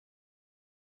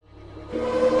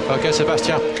Okay,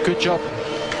 Sebastian, good job.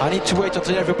 I need to wait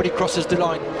until everybody crosses the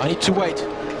line. I need to wait,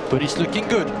 but it's looking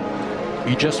good.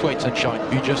 You just wait, sunshine,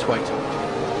 you just wait.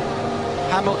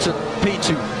 Hamilton,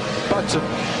 P2, Button,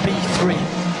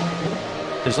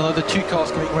 P3. There's another 2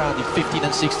 cars coming round in 15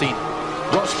 and 16.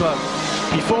 Rosberg,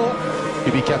 P4,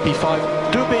 Kubica,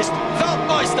 P5, Du bist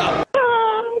Weltmeister!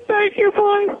 Thank you,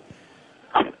 boys.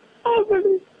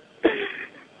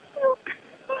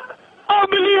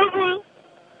 Unbelievable.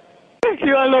 Thank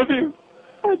you, I love you.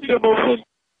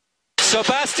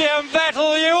 Sebastian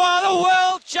Vettel, you are the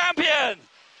world champion!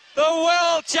 The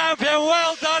world champion,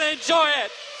 well done, enjoy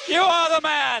it! You are the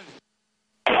man!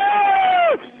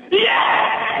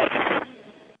 Yes!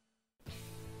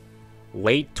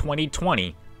 Late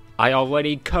 2020, I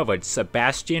already covered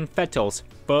Sebastian Vettel's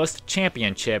first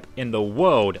championship in the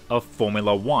world of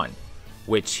Formula 1,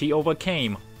 which he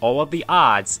overcame all of the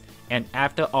odds and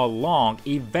after a long,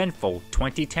 eventful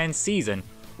 2010 season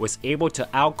was able to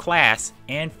outclass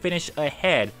and finish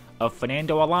ahead of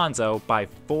Fernando Alonso by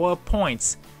 4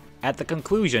 points at the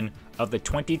conclusion of the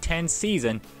 2010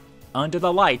 season under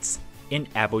the lights in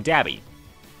Abu Dhabi.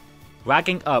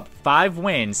 Racking up 5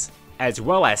 wins as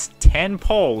well as 10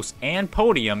 poles and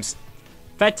podiums,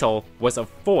 Vettel was a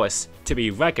force to be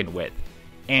reckoned with,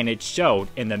 and it showed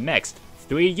in the next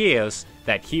 3 years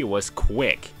that he was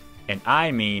quick, and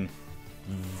I mean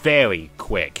very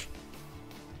quick.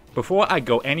 Before I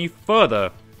go any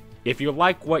further, if you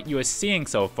like what you are seeing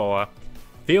so far,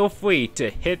 feel free to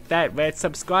hit that red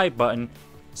subscribe button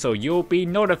so you'll be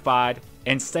notified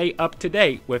and stay up to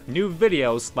date with new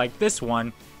videos like this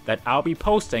one that I'll be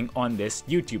posting on this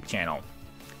YouTube channel.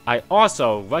 I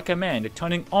also recommend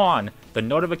turning on the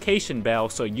notification bell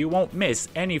so you won't miss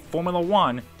any Formula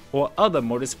 1 or other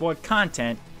motorsport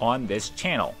content on this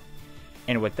channel.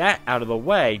 And with that out of the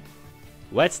way,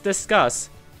 let's discuss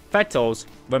Vettel's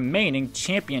remaining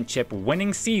championship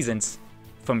winning seasons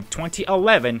from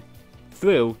 2011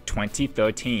 through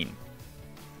 2013.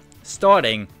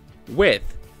 Starting with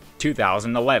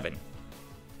 2011.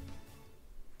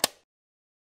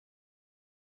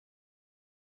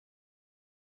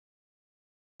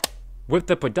 With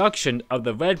the production of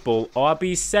the Red Bull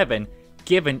RB7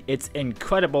 given its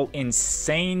incredible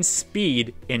insane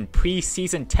speed in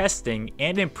pre-season testing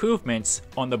and improvements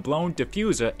on the blown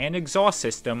diffuser and exhaust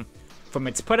system from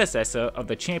its predecessor of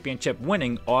the championship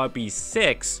winning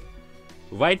RB6,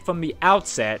 right from the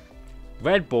outset,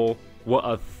 Red Bull were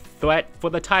a threat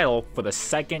for the title for the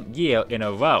second year in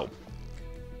a row.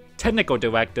 Technical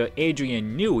director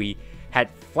Adrian Newey had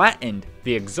flattened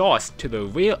the exhaust to the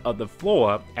rear of the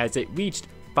floor as it reached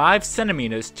 5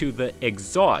 centimeters to the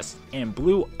exhaust and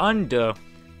blew under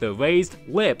the raised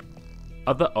lip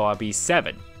of the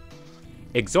RB7.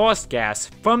 Exhaust gas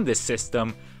from this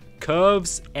system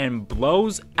curves and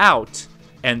blows out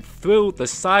and through the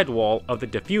sidewall of the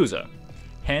diffuser,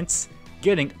 hence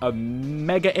getting a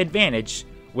mega advantage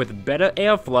with better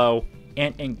airflow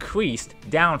and increased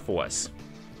downforce.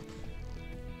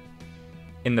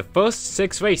 In the first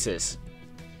 6 races,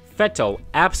 Vettel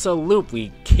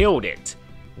absolutely killed it,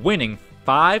 winning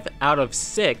 5 out of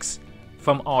 6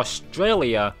 from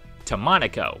Australia to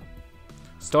Monaco.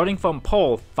 Starting from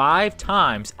pole 5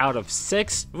 times out of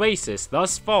 6 races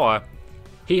thus far,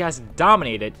 he has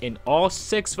dominated in all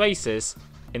 6 races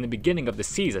in the beginning of the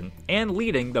season and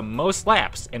leading the most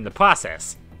laps in the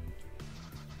process.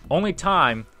 Only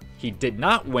time he did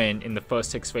not win in the first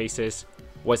 6 races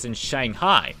was in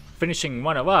Shanghai, finishing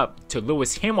runner-up to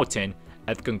Lewis Hamilton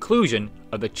at the conclusion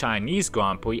of the Chinese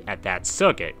Grand Prix at that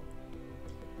circuit.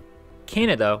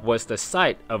 Canada was the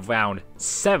site of round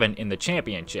 7 in the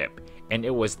championship, and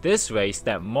it was this race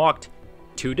that marked,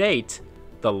 to date,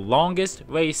 the longest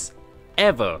race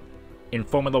ever in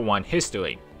Formula 1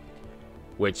 history,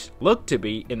 which looked to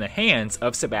be in the hands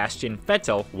of Sebastian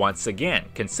Vettel once again,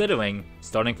 considering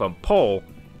starting from pole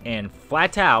and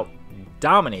flat out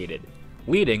dominated,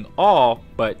 leading all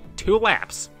but 2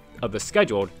 laps of the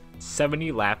scheduled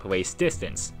 70-lap race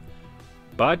distance.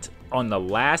 But on the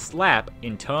last lap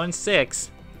in turn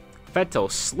 6, Vettel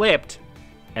slipped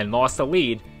and lost the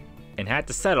lead and had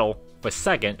to settle for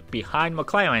second behind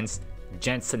McLaren's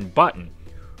Jenson Button,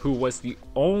 who was the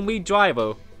only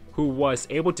driver who was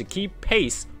able to keep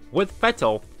pace with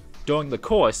Vettel during the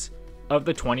course of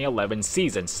the 2011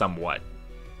 season somewhat.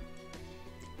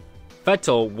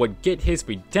 Vettel would get his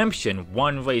redemption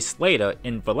 1 race later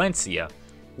in Valencia,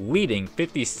 leading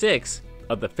 56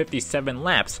 of the 57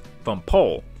 laps from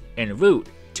pole en route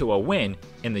to a win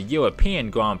in the European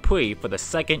Grand Prix for the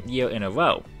 2nd year in a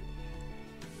row,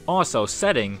 also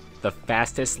setting the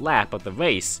fastest lap of the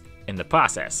race in the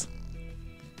process.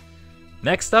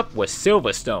 Next up was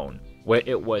Silverstone, where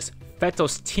it was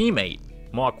Vettel's teammate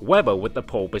Mark Webber with the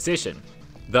pole position.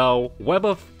 Though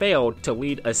Webber failed to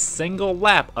lead a single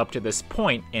lap up to this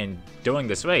point and during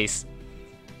this race,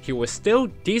 he was still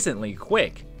decently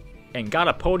quick and got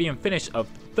a podium finish of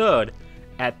 3rd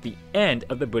at the end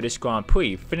of the British Grand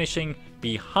Prix, finishing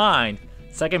behind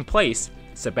 2nd place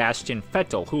Sebastian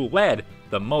Vettel, who led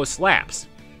the most laps,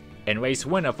 and race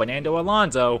winner Fernando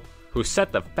Alonso, who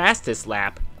set the fastest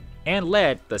lap and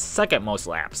led the 2nd most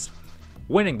laps,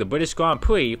 winning the British Grand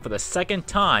Prix for the 2nd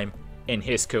time in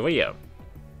his career,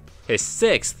 his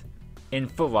 6th in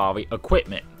Ferrari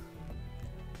equipment.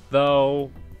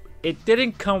 Though it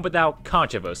didn't come without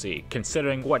controversy,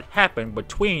 considering what happened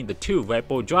between the two Red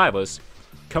Bull drivers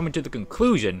coming to the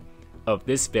conclusion of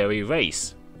this very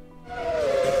race.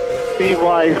 Be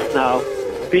wise now.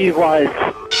 Be wise.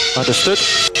 Understood?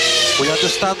 We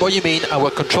understand what you mean and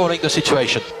we're controlling the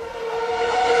situation.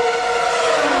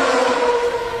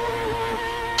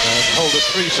 And hold a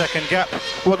 3-second gap.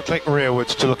 1 click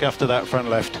rearwards to look after that front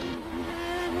left.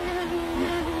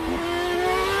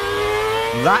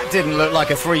 That didn't look like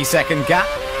a 3-second gap.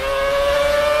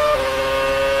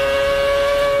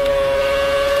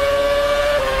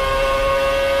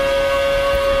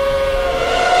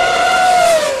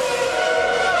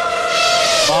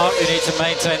 Mark, you need to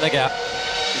maintain the gap.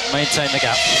 Maintain the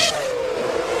gap.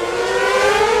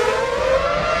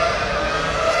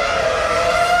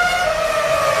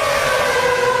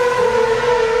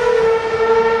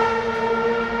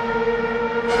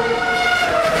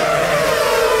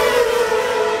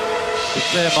 Be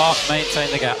clear, Mark.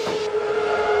 Maintain the gap.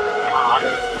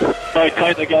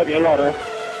 Maintain the gap, your honor.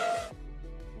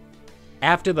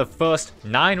 After the first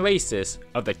 9 races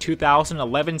of the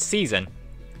 2011 season,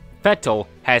 Vettel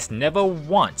has never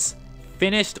once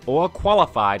finished or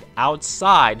qualified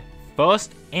outside 1st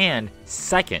and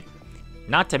 2nd.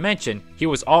 Not to mention, he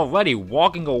was already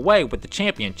walking away with the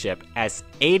championship, as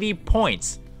 80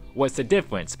 points was the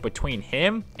difference between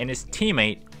him and his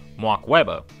teammate Mark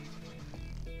Webber.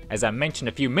 As I mentioned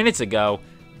a few minutes ago,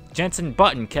 Jenson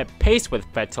Button kept pace with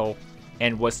Vettel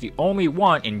and was the only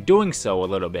one in doing so a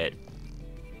little bit.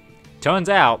 Turns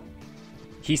out,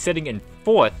 he's sitting in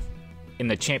 4th in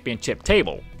the championship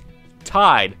table,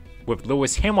 tied with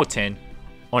Lewis Hamilton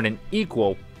on an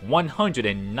equal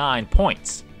 109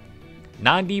 points,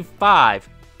 95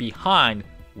 behind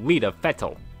leader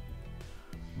Vettel.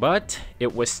 But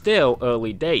it was still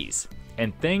early days,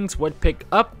 and things would pick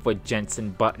up for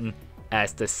Jenson Button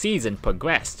as the season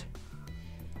progressed.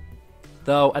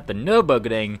 Though at the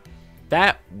Nürburgring,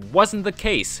 that wasn't the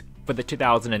case for the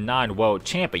 2009 world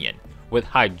champion, with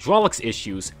hydraulics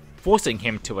issues forcing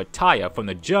him to retire from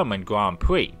the German Grand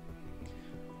Prix.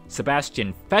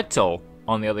 Sebastian Vettel,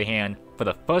 on the other hand, for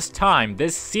the first time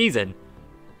this season,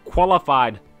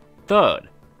 qualified 3rd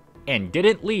and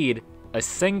didn't lead a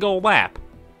single lap,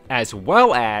 as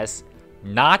well as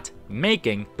not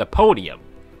making the podium.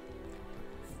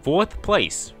 4th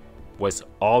place was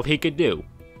all he could do,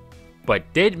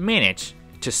 but did manage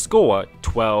to score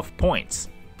 12 points.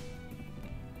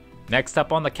 Next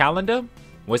up on the calendar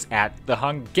was at the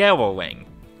Hungaroring,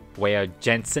 where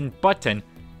Jenson Button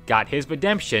got his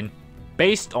redemption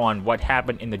based on what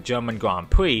happened in the German Grand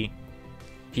Prix.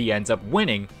 He ends up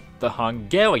winning the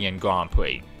Hungarian Grand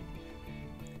Prix.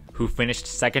 Who finished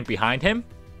 2nd behind him?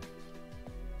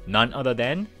 None other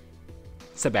than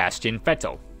Sebastian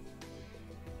Vettel.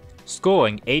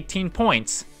 Scoring 18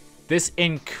 points, this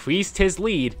increased his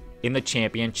lead in the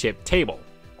championship table.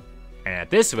 And at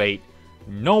this rate,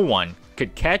 no one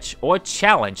could catch or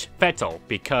challenge Vettel,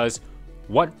 because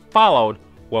what followed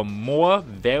were more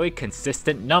very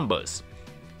consistent numbers.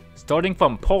 Starting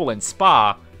from Poland,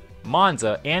 Spa,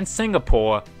 Monza, and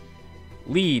Singapore,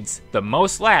 leads the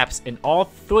most laps in all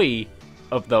 3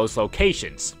 of those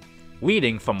locations,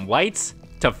 leading from lights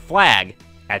to flag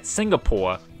at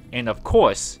Singapore, and of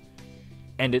course,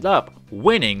 ended up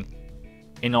winning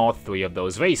in all 3 of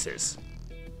those races.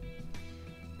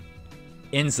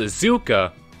 In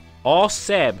Suzuka, all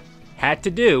Seb had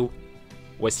to do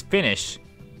was finish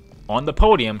on the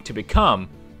podium to become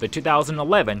the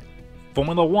 2011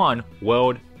 Formula 1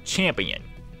 World Champion.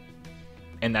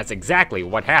 And that's exactly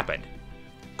what happened.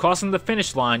 Crossing the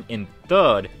finish line in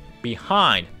 3rd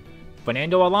behind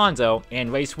Fernando Alonso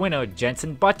and race winner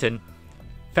Jenson Button,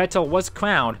 Vettel was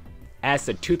crowned as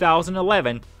the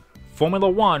 2011 Formula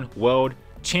 1 World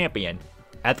Champion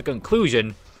at the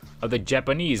conclusion of the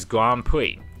Japanese Grand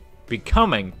Prix,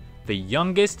 becoming the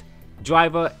youngest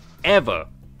driver ever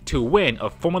to win a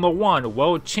Formula 1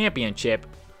 World Championship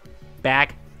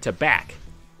back-to-back.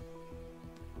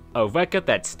 A record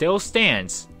that still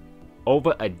stands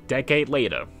over a decade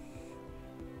later.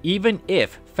 Even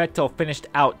if Vettel finished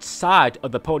outside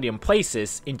of the podium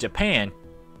places in Japan,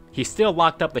 he still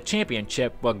locked up the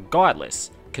championship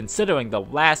regardless, considering the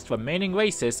last remaining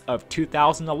races of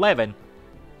 2011,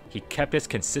 he kept his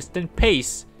consistent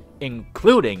pace,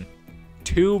 including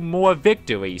 2 more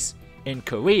victories in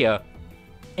Korea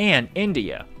and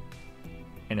India,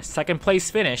 and a second place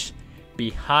finish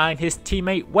behind his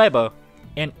teammate Webber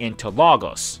in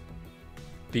Interlagos.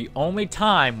 The only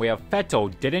time where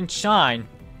Vettel didn't shine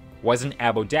was in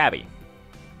Abu Dhabi.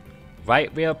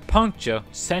 Right rear puncture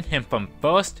sent him from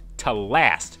first to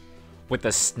last with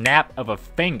a snap of a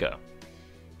finger,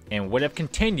 and would have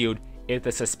continued if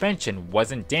the suspension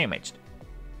wasn't damaged.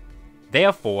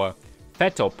 Therefore,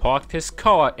 Vettel parked his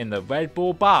car in the Red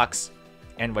Bull box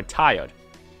and retired.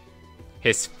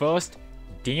 His first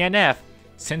DNF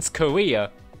since Korea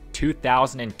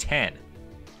 2010.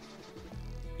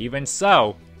 Even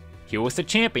so, he was the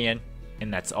champion,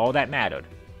 and that's all that mattered.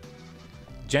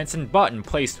 Jenson Button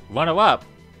placed runner-up,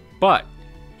 but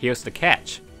here's the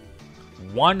catch.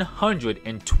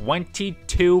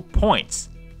 122 points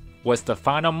was the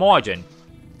final margin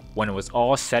when it was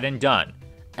all said and done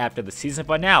after the season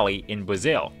finale in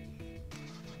Brazil.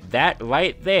 That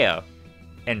right there,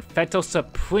 and Vettel's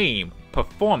supreme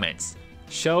performance,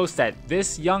 shows that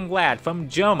this young lad from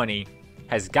Germany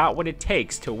has got what it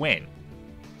takes to win.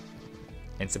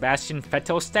 And Sebastian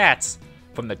Vettel's stats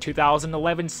from the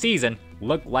 2011 season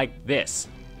look like this: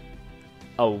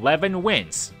 11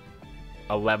 wins,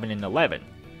 11-11,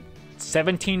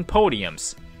 17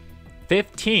 podiums,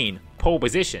 15 pole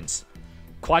positions,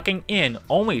 clocking in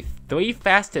only 3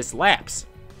 fastest laps,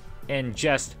 and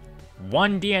just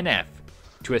 1 DNF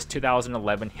to his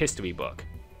 2011 history book,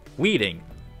 leading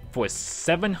for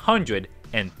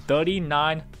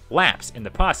 739 laps in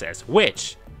the process,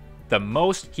 which the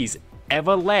most he's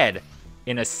ever led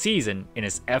in a season in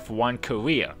his F1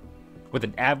 career, with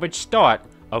an average start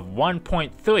of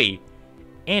 1.3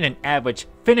 and an average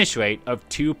finish rate of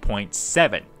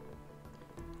 2.7.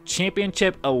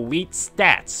 Championship elite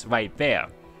stats right there.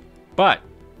 But,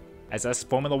 as us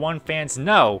Formula 1 fans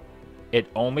know, it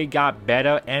only got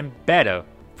better and better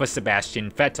for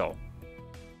Sebastian Vettel.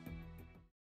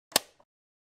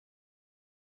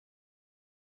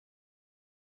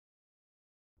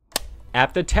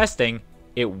 After testing,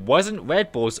 it wasn't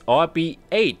Red Bull's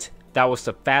RB8 that was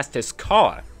the fastest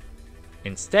car.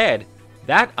 Instead,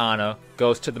 that honor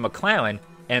goes to the McLaren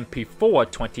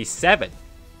MP4-27,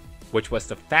 which was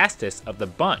the fastest of the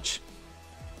bunch.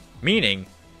 Meaning,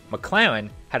 McLaren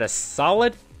had a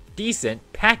solid, decent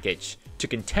package to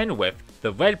contend with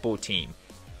the Red Bull team,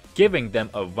 giving them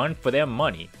a run for their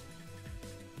money.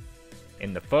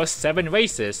 In the first 7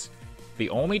 races, the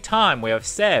only time where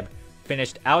Seb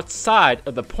finished outside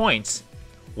of the points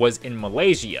was in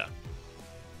Malaysia.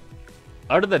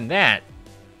 Other than that,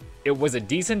 it was a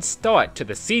decent start to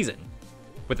the season,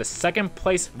 with a 2nd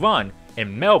place run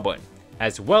in Melbourne,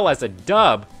 as well as a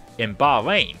dub in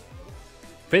Bahrain,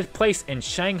 5th place in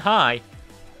Shanghai,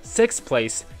 6th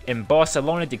place in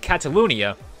Barcelona de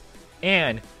Catalunya,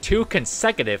 and 2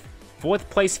 consecutive 4th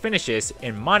place finishes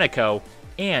in Monaco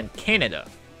and Canada.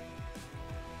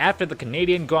 After the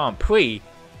Canadian Grand Prix,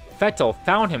 Vettel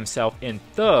found himself in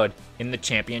 3rd in the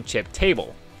championship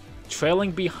table,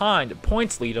 trailing behind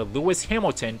points leader Lewis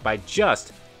Hamilton by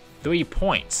just 3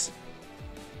 points.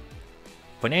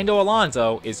 Fernando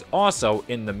Alonso is also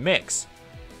in the mix,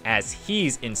 as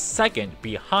he's in 2nd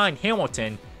behind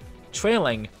Hamilton,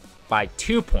 trailing by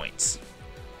 2 points.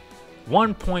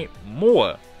 1 point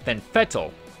more than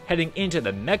Vettel heading into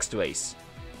the next race,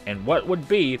 and what would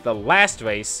be the last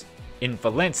race in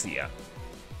Valencia.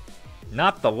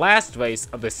 Not the last race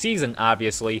of the season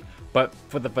obviously, but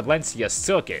for the Valencia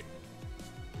circuit,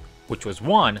 which was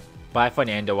won by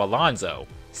Fernando Alonso,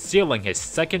 sealing his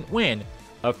 2nd win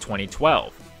of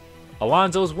 2012.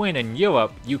 Alonso's win in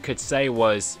Europe, you could say,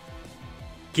 was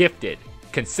gifted,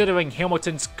 considering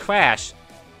Hamilton's crash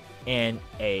in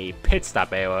a pit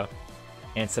stop error,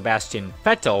 and Sebastian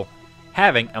Vettel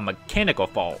having a mechanical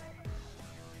fault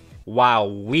while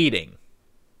leading.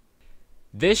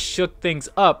 This shook things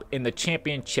up in the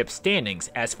championship standings,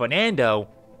 as Fernando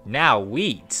now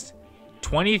leads,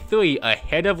 23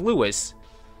 ahead of Lewis,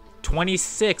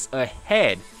 26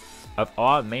 ahead of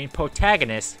our main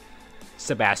protagonist,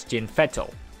 Sebastian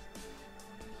Vettel.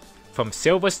 From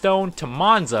Silverstone to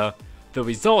Monza, the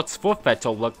results for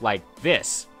Vettel look like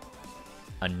this.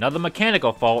 Another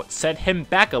mechanical fault set him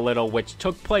back a little, which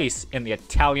took place in the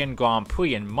Italian Grand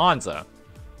Prix in Monza,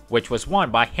 which was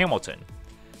won by Hamilton.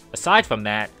 Aside from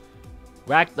that,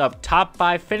 racked up top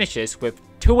 5 finishes with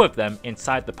 2 of them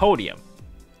inside the podium.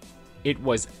 It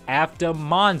was after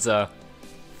Monza,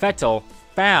 Vettel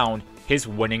found his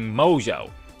winning mojo,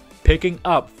 picking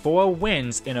up 4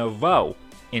 wins in a row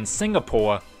in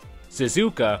Singapore,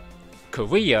 Suzuka,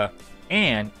 Korea,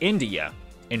 and India,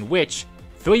 in which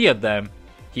 3 of them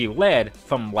he led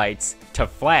from lights to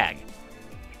flag.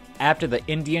 After the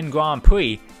Indian Grand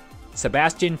Prix,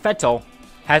 Sebastian Vettel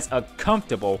has a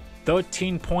comfortable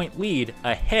 13-point lead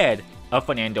ahead of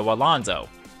Fernando Alonso.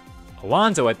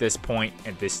 Alonso at this point,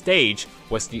 at this stage,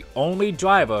 was the only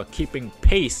driver keeping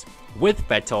pace with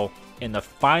Vettel in the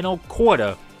final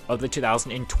quarter of the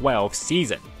 2012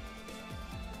 season.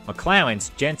 McLaren's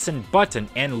Jenson Button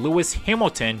and Lewis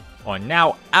Hamilton are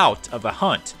now out of the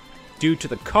hunt due to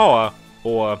the car,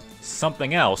 or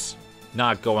something else,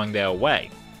 not going their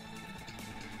way.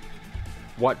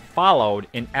 What followed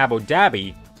in Abu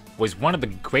Dhabi was one of the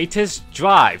greatest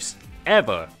drives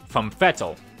ever from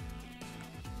Vettel.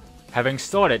 Having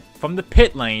started from the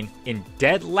pit lane in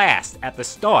dead last at the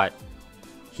start,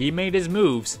 he made his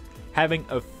moves, having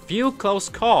a few close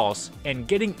calls and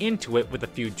getting into it with a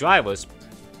few drivers,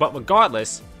 but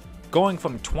regardless, going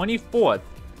from 24th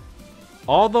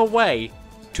all the way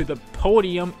to the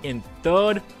podium in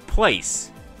 3rd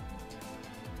place.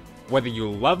 Whether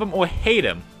you love him or hate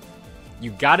him,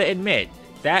 you gotta admit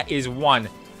that is one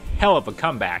hell of a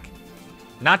comeback.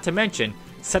 Not to mention,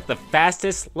 set the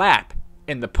fastest lap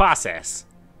in the process.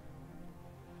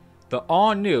 The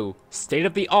all-new,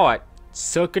 state-of-the-art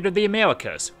Circuit of the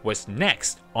Americas was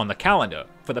next on the calendar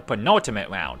for the penultimate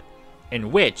round,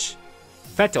 in which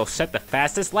Vettel set the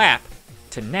fastest lap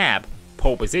to nab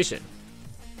pole position.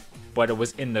 But it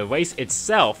was in the race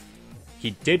itself,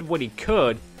 he did what he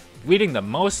could, leading the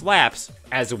most laps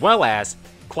as well as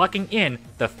clocking in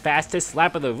the fastest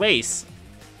lap of the race.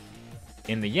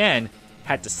 In the end,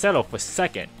 had to settle for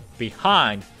 2nd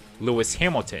behind Lewis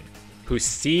Hamilton, who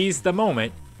seized the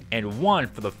moment and won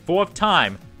for the 4th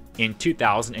time in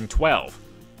 2012,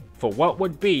 for what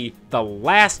would be the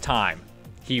last time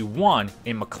he won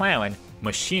in McLaren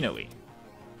machinery.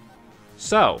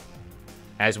 So,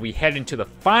 as we head into the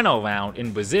final round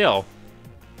in Brazil,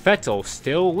 Vettel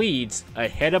still leads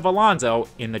ahead of Alonso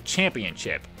in the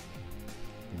championship.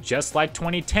 Just like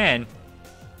 2010,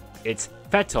 it's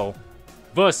Vettel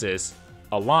versus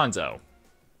Alonso.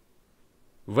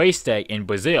 Race day in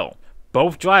Brazil,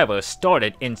 both drivers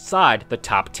started inside the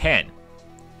top 10,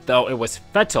 though it was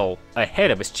Vettel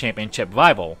ahead of his championship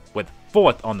rival with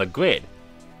 4th on the grid,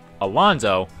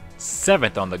 Alonso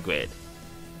 7th on the grid.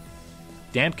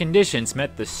 Damp conditions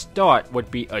meant the start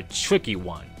would be a tricky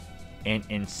one, and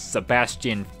in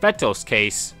Sebastian Vettel's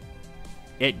case,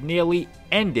 it nearly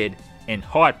ended in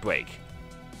heartbreak.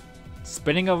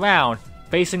 Spinning around,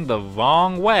 facing the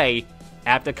wrong way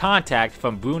after contact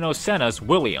from Bruno Senna's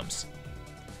Williams.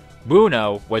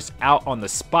 Bruno was out on the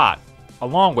spot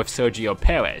along with Sergio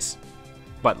Perez,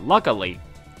 but luckily,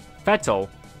 Vettel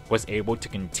was able to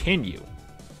continue.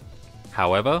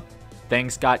 However,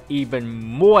 things got even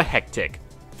more hectic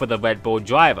for the Red Bull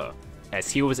driver as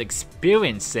he was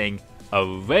experiencing a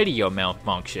radio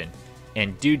malfunction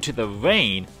and due to the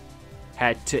rain,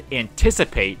 had to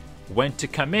anticipate when to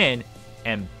come in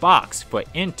and box for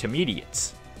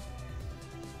intermediates.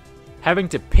 Having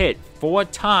to pit 4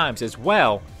 times as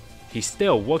well, he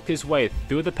still worked his way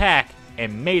through the pack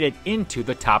and made it into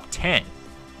the top 10.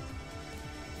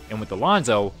 And with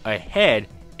Alonso ahead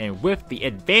and with the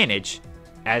advantage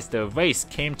as the race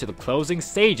came to the closing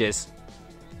stages,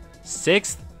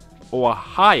 6th or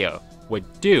higher would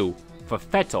do for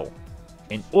Vettel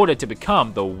in order to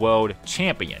become the world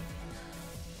champion.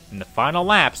 In the final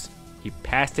laps, he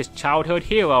passed his childhood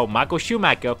hero Michael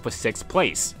Schumacher for 6th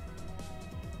place.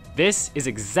 This is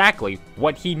exactly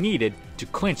what he needed to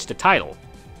clinch the title.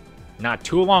 Not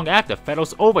too long after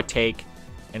Vettel's overtake,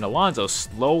 and Alonso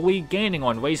slowly gaining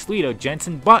on race leader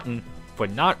Jenson Button for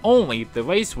not only the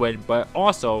race win but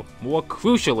also, more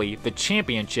crucially, the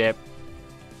championship,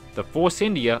 the Force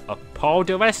India of Paul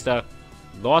di Resta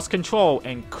lost control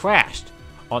and crashed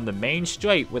on the main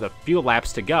straight with a few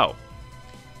laps to go.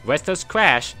 Resta's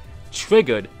crash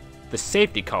triggered the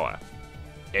safety car,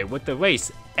 and with the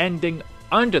race ending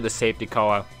under the safety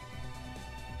car,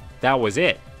 that was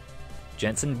it.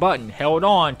 Jenson Button held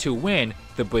on to win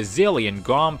the Brazilian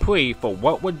Grand Prix for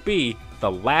what would be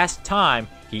the last time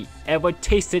he ever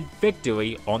tasted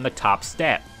victory on the top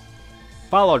step,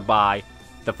 followed by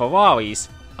the Ferraris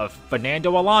of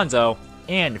Fernando Alonso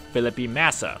and Felipe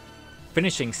Massa,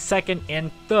 finishing 2nd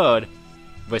and 3rd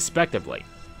respectively.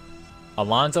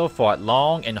 Alonso fought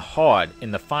long and hard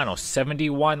in the final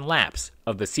 71 laps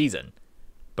of the season,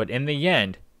 but in the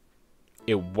end,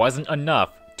 it wasn't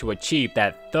enough to achieve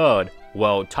that 3rd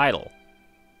world title.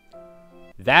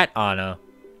 That honor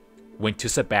went to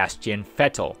Sebastian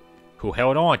Vettel, who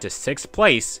held on to 6th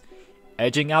place,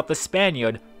 edging out the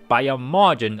Spaniard by a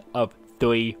margin of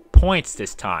 3 points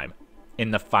this time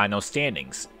in the final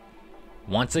standings.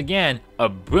 Once again, a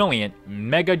brilliant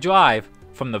mega drive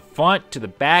from the front to the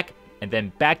back and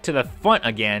then back to the front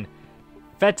again.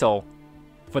 Vettel,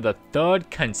 for the 3rd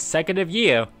consecutive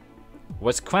year,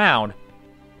 was crowned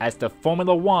as the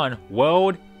Formula One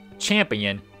World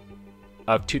Champion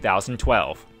of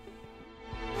 2012.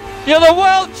 You're the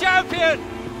world champion!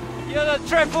 You're the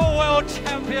triple world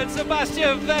champion,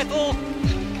 Sebastian Vettel!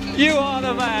 You are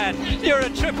the man! You're a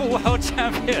triple world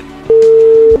champion!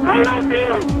 I love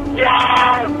you!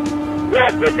 Yes!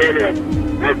 Yes, we did it!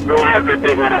 Let's do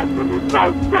everything we have to do.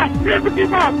 So, just never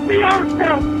give up! Be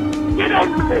ourselves! Get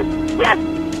over this! Yes!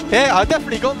 Yeah, I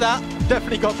definitely got that.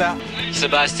 Definitely got that.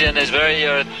 Sebastian is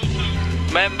you're a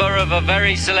member of a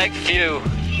very select few.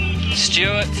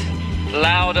 Stewart,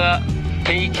 Lauda,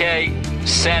 Piquet,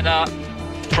 Senna,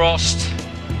 Prost,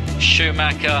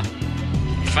 Schumacher,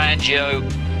 Fangio,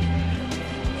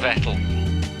 Vettel.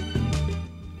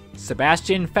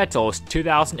 Sebastian Vettel's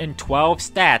 2012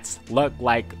 stats look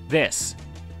like this: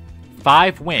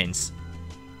 5 wins,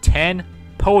 10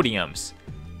 podiums,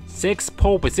 6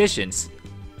 pole positions,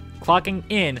 clocking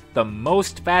in the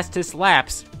most fastest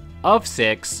laps of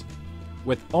 6,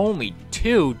 with only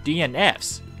 2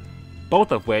 DNFs,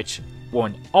 both of which were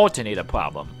an alternator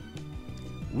problem,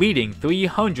 leading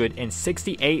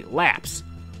 368 laps,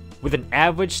 with an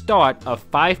average start of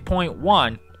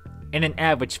 5.1 and an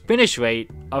average finish rate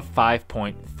of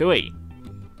 5.3.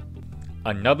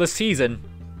 Another season,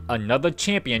 another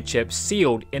championship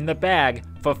sealed in the bag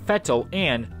for Vettel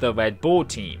and the Red Bull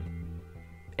team.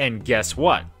 And guess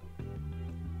what?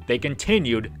 They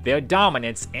continued their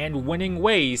dominance and winning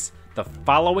ways the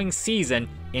following season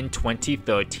in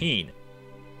 2013,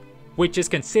 which is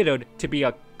considered to be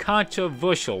a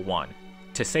controversial one,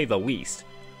 to say the least.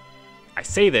 I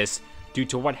say this due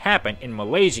to what happened in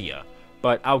Malaysia,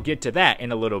 but I'll get to that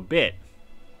in a little bit.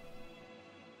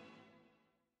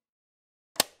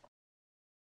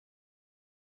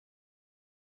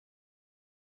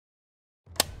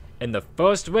 In the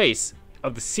first race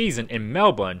of the season in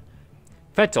Melbourne,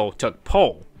 Vettel took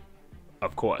pole,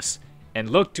 of course, and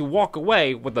looked to walk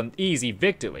away with an easy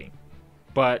victory.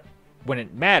 But when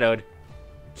it mattered,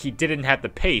 he didn't have the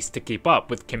pace to keep up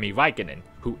with Kimi Räikkönen,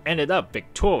 who ended up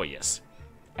victorious,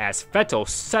 as Vettel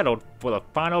settled for the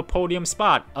final podium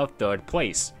spot of 3rd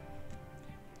place.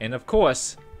 And of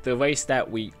course, the race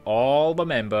that we all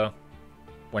remember,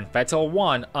 when Vettel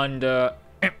won under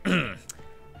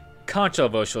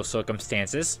controversial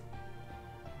circumstances,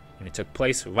 and it took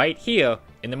place right here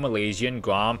in the Malaysian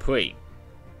Grand Prix.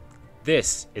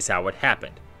 This is how it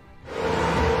happened.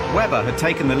 Webber had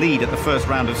taken the lead at the first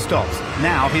round of stops.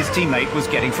 Now his teammate was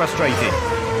getting frustrated.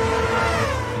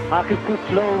 Mark is too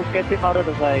slow, get him out of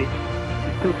the way.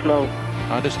 He's too slow.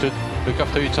 Understood. Look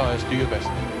after your tyres, do your best.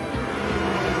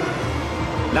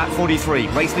 Lap 43,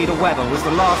 race leader Webber was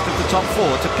the last of the top 4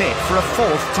 to pit for a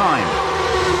 4th time.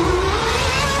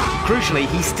 Crucially,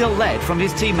 he still led from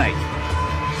his teammate.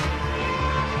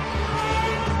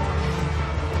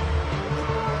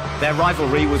 Their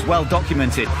rivalry was well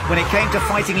documented. When it came to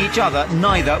fighting each other,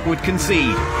 neither would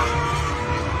concede.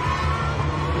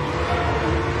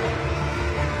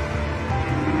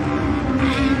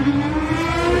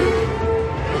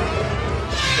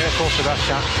 Careful,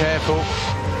 Sebastian, careful.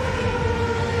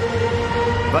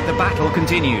 But the battle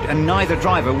continued, and neither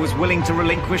driver was willing to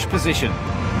relinquish position.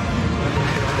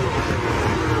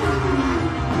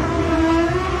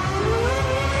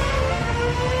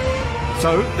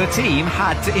 So the team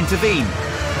had to intervene.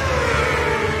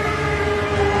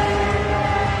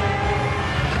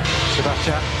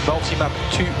 Sebastian, multi-map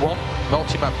 2-1,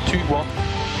 multi-map 2-1,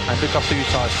 and look after your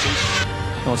tyres, please.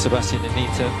 Come on, Sebastian, you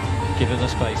need to give him the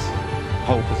space.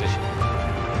 Hold position.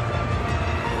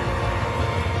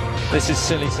 This is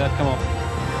silly, Seb, come on.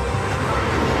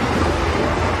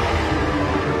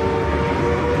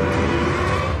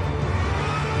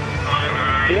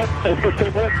 Yep, that's good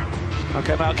teamwork.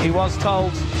 Okay, Mark, he was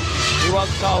told. He was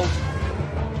told.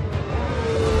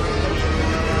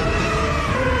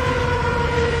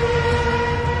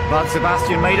 But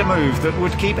Sebastian made a move that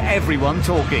would keep everyone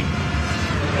talking.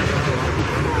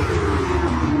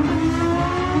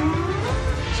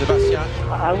 Sebastian.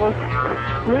 I was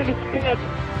really scared.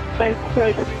 They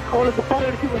call it the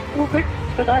penalty was moving,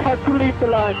 but I had to leave the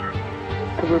line.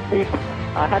 To repeat,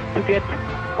 I had to get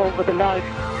over the line.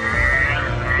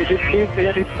 He didn't leave me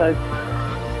any space.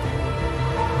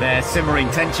 Their simmering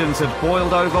tensions had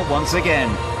boiled over once again.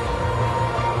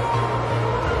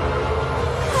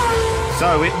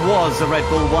 So it was a Red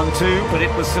Bull 1-2, but it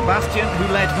was Sebastian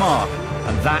who led Mark,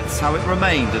 and that's how it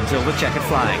remained until the checkered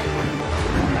flag.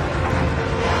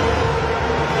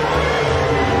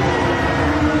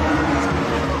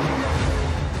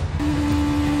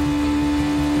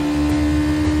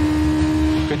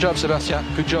 Good job, Sebastian.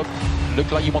 Good job.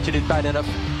 Looked like you wanted it bad enough.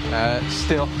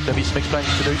 Still, there'll be some explaining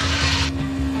to do.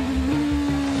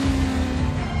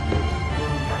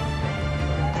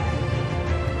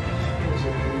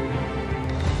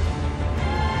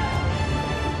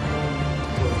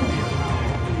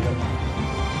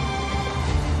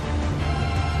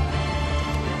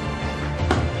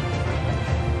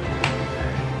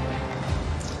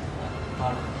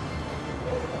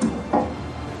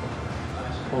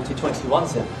 Multi-21,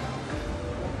 sir.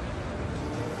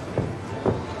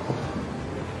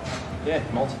 Yeah,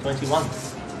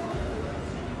 multi-21.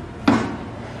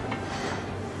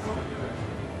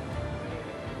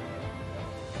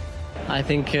 I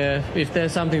think if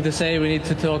there's something to say, we need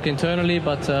to talk internally,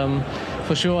 but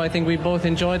for sure I think we both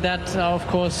enjoyed that. Of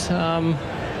course,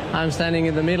 I'm standing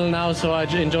in the middle now, so I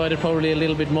enjoyed it probably a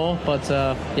little bit more, but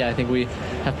yeah, I think we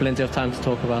have plenty of time to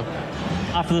talk about.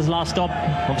 After this last stop,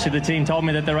 obviously the team told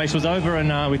me that the race was over,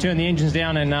 and we turned the engines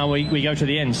down, and now we go to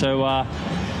the end. So I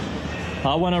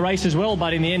won a race as well,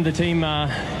 but in the end the team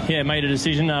made a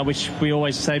decision, which we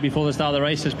always say before the start of the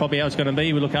race is probably how it's going to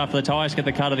be. We look after the tyres, get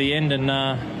the car to the end, and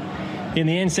in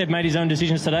the end Seb made his own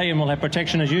decisions today, and we'll have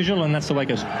protection as usual, and that's the way it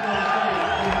goes.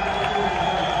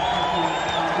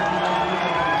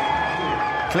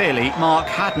 Clearly, Mark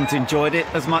hadn't enjoyed it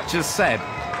as much as Seb.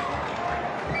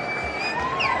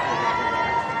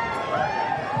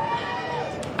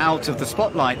 Out of the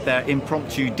spotlight, their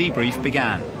impromptu debrief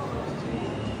began.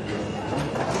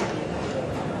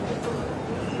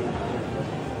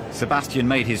 Sebastian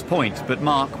made his point, but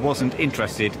Mark wasn't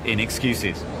interested in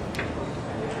excuses.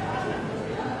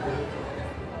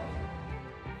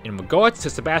 In regards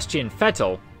to Sebastian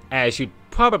Vettel, as you'd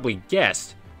probably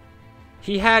guessed,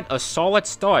 he had a solid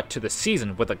start to the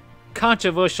season with a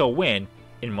controversial win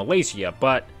in Malaysia,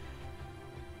 but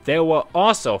there were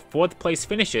also 4th place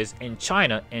finishes in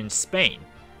China and Spain.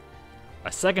 A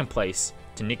 2nd place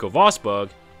to Nico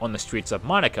Rosberg on the streets of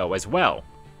Monaco as well,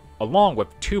 along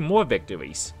with 2 more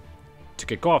victories to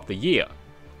kick off the year,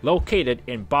 located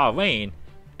in Bahrain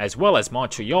as well as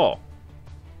Montreal.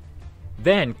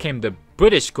 Then came the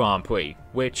British Grand Prix,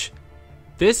 which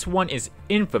this one is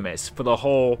infamous for the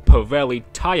whole Pirelli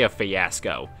tire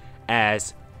fiasco,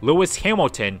 as Lewis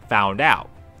Hamilton found out,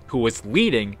 who was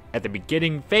leading at the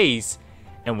beginning phase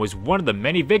and was one of the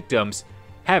many victims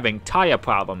having tire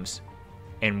problems,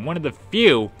 and one of the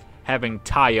few having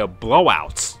tire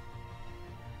blowouts.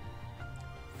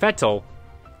 Vettel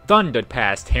thundered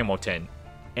past Hamilton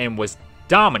and was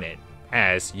dominant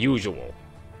as usual.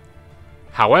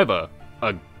 However,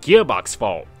 a gearbox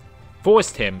fault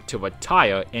forced him to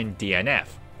retire in DNF,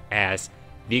 as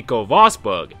Nico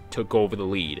Rosberg took over the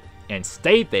lead and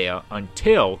stayed there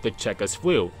until the checkers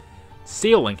flew,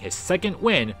 sealing his 2nd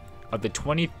win of the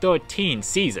 2013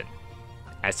 season,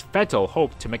 as Vettel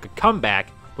hoped to make a comeback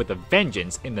with a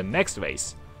vengeance in the next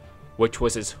race, which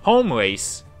was his home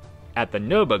race at the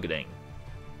Nürburgring.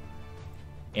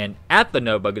 And at the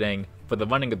Nürburgring, for the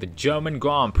running of the German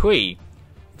Grand Prix,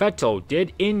 Vettel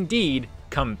did indeed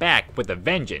come back with a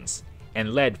vengeance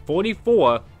and led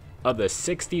 44 of the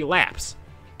 60 laps,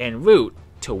 en route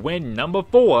to win number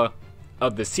 4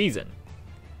 of the season,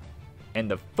 and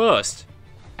the first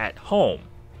at home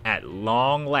at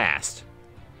long last.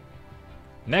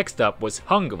 Next up was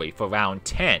Hungary for round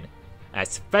 10,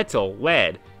 as Vettel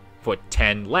led for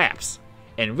 10 laps,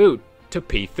 en route to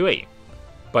P3,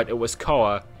 but it was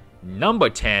car number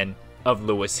 10 of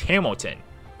Lewis Hamilton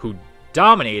who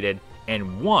dominated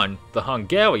and won the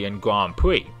Hungarian Grand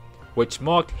Prix, which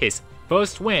marked his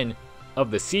first win of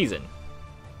the season,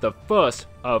 the first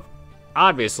of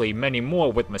obviously many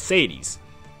more with Mercedes,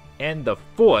 and the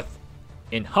 4th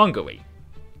in Hungary.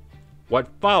 What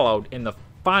followed in the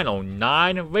final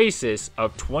 9 races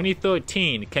of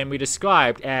 2013 can be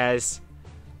described as,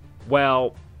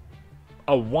 well,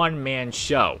 a one-man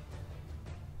show.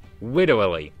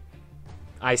 Literally.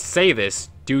 I say this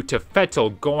due to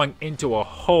Vettel going into a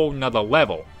whole nother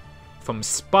level. From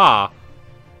Spa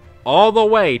all the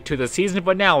way to the season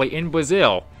finale in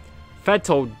Brazil,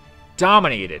 Vettel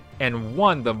dominated and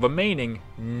won the remaining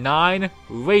 9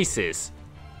 races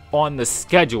on the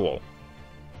schedule.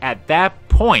 At that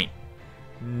point,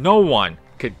 no one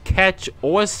could catch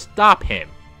or stop him,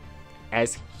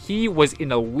 as he was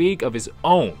in a league of his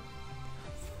own.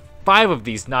 5 of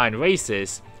these 9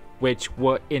 races, which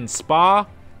were in Spa,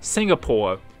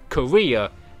 Singapore,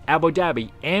 Korea, Abu Dhabi,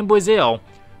 and Brazil,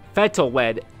 Vettel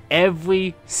led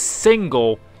every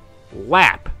single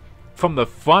lap from the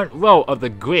front row of the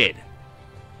grid.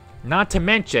 Not to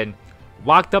mention,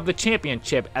 locked up the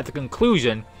championship at the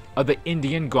conclusion of the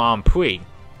Indian Grand Prix,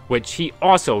 which he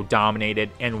also dominated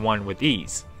and won with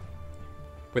ease.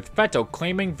 With Vettel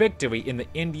claiming victory in the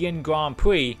Indian Grand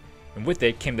Prix, and with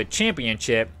it came the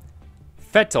championship,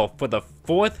 Vettel, for the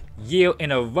 4th year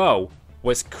in a row,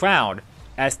 was crowned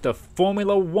as the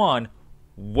Formula 1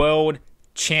 World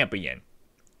Champion.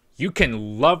 You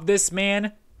can love this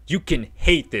man, you can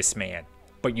hate this man,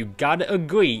 but you gotta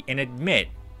agree and admit,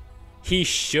 he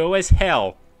sure as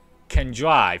hell can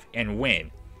drive and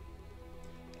win.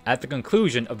 At the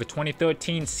conclusion of the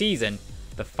 2013 season,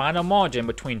 the final margin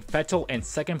between Vettel and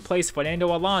second place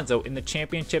Fernando Alonso in the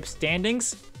championship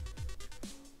standings?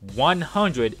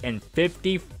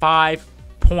 155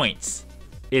 points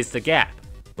is the gap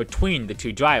between the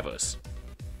two drivers.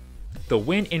 The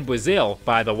win in Brazil,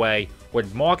 by the way,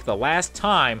 would mark the last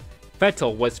time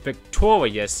Vettel was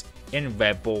victorious in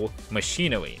Red Bull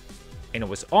machinery, and it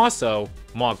was also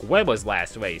Mark Webber's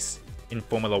last race in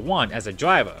Formula 1 as a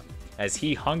driver, as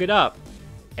he hung it up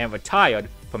and retired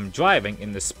from driving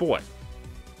in the sport.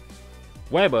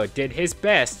 Webber did his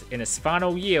best in his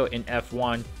final year in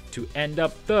F1 to end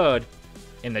up 3rd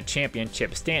in the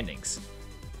championship standings,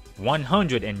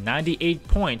 198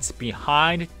 points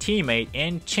behind teammate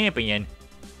and champion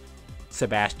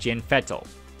Sebastian Vettel.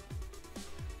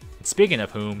 Speaking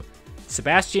of whom,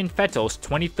 Sebastian Vettel's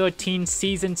 2013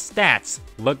 season stats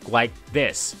look like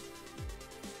this: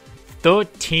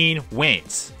 13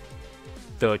 wins,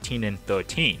 13 and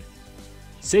 13,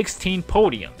 16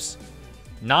 podiums,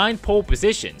 9 pole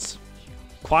positions,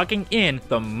 clocking in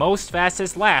the most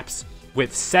fastest laps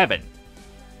with 7,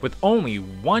 with only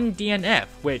 1 DNF,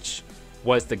 which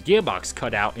was the gearbox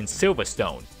cutout in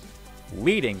Silverstone,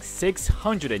 leading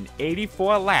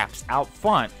 684 laps out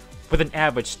front with an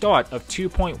average start of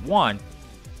 2.1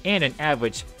 and an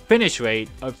average finish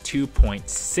rate of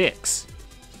 2.6.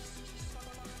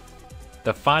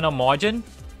 The final margin?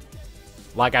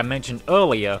 Like I mentioned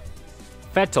earlier,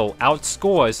 Vettel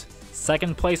outscores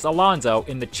second place Alonso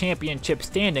in the championship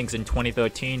standings in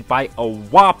 2013 by a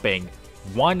whopping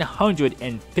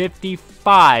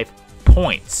 155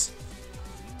 points.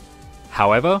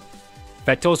 However,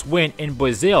 Vettel's win in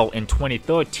Brazil in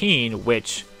 2013,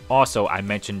 which also I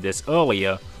mentioned this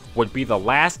earlier, would be the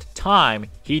last time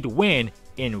he'd win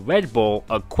in Red Bull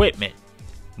equipment,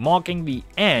 marking the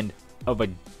end of a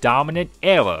dominant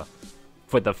era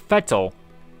for the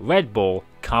Vettel-Red Bull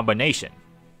combination.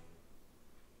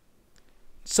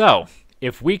 So,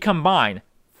 if we combine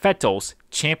Vettel's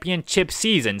championship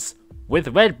seasons with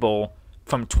Red Bull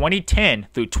from 2010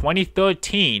 through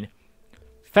 2013,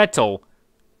 Vettel,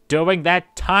 during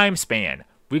that time span,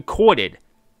 recorded,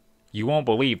 you won't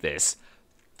believe this,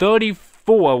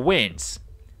 34 wins,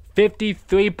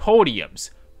 53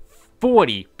 podiums,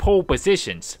 40 pole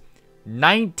positions,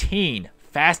 19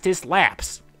 fastest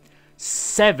laps,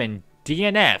 7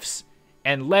 DNFs,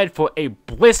 and led for a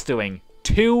blistering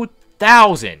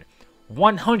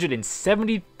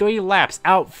 2,173 laps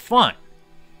out front.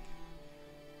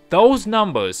 Those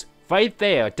numbers right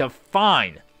there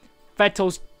define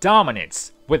Vettel's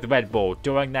dominance with Red Bull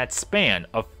during that span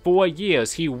of 4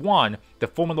 years he won the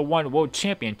Formula 1 World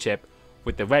Championship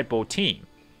with the Red Bull team.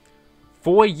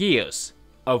 4 years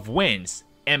of wins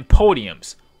and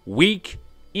podiums week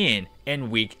in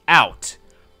and week out.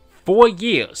 4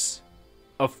 years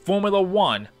of Formula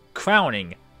 1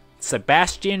 crowning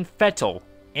Sebastian Vettel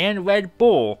and Red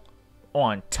Bull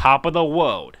on top of the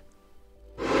world.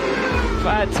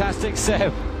 Fantastic,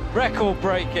 Seb. Record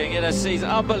breaking in a season.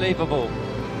 Unbelievable.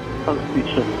 I'm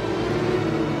speechless.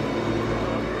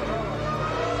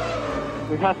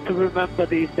 We have to remember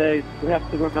these days. We have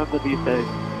to remember these days.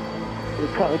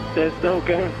 Because there's no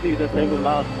guarantee that they will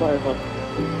last forever.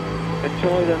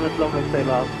 Enjoy them as long as they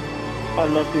last. I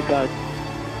love you guys.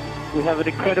 We have an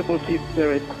incredible team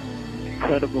spirit.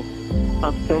 Incredible.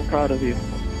 I'm so proud of you.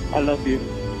 I love you.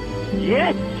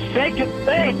 Yes! Shake and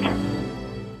bake!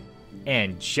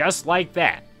 And just like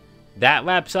that, that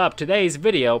wraps up today's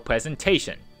video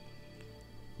presentation.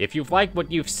 If you've liked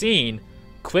what you've seen,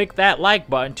 click that like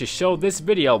button to show this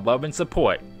video love and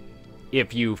support.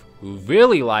 If you've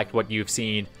really liked what you've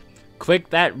seen,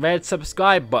 click that red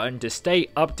subscribe button to stay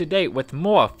up to date with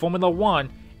more Formula 1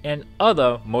 and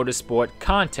other motorsport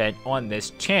content on this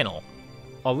channel,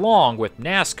 along with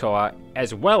NASCAR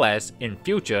as well as, in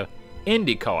future,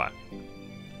 IndyCar.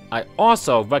 I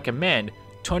also recommend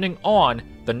turning on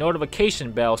the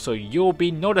notification bell so you'll be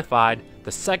notified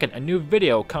the second a new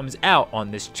video comes out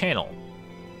on this channel.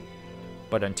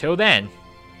 But until then,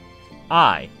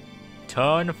 I,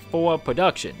 Turn 4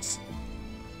 Productions,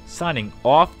 signing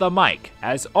off the mic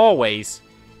as always,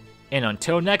 and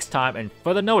until next time and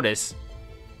further notice,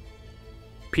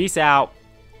 peace out,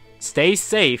 stay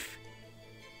safe,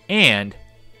 and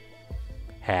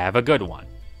have a good one.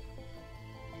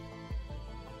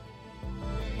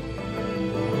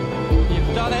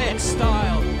 You've done it in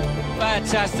style.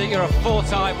 Fantastic, you're a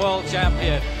 4-time world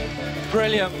champion.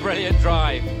 Brilliant, brilliant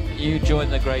drive. You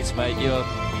joined the greats, mate. You're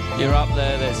up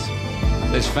there.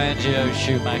 There's Fangio,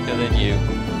 Schumacher, then you.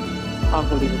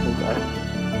 Unbelievable, guys.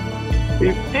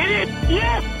 You did it!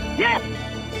 Yes! Yes!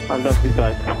 I love you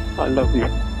guys. I love you.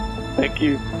 Thank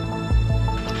you.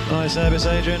 Hi Seb, it's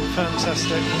Adrian.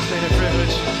 Fantastic. It's been a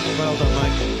privilege. Well done,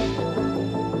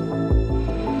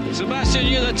 mate. Sebastian,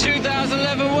 you're the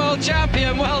 2011 world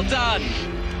champion. Well done.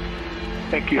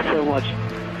 Thank you so much.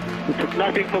 We took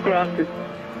nothing for granted,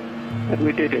 and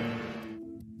we did it.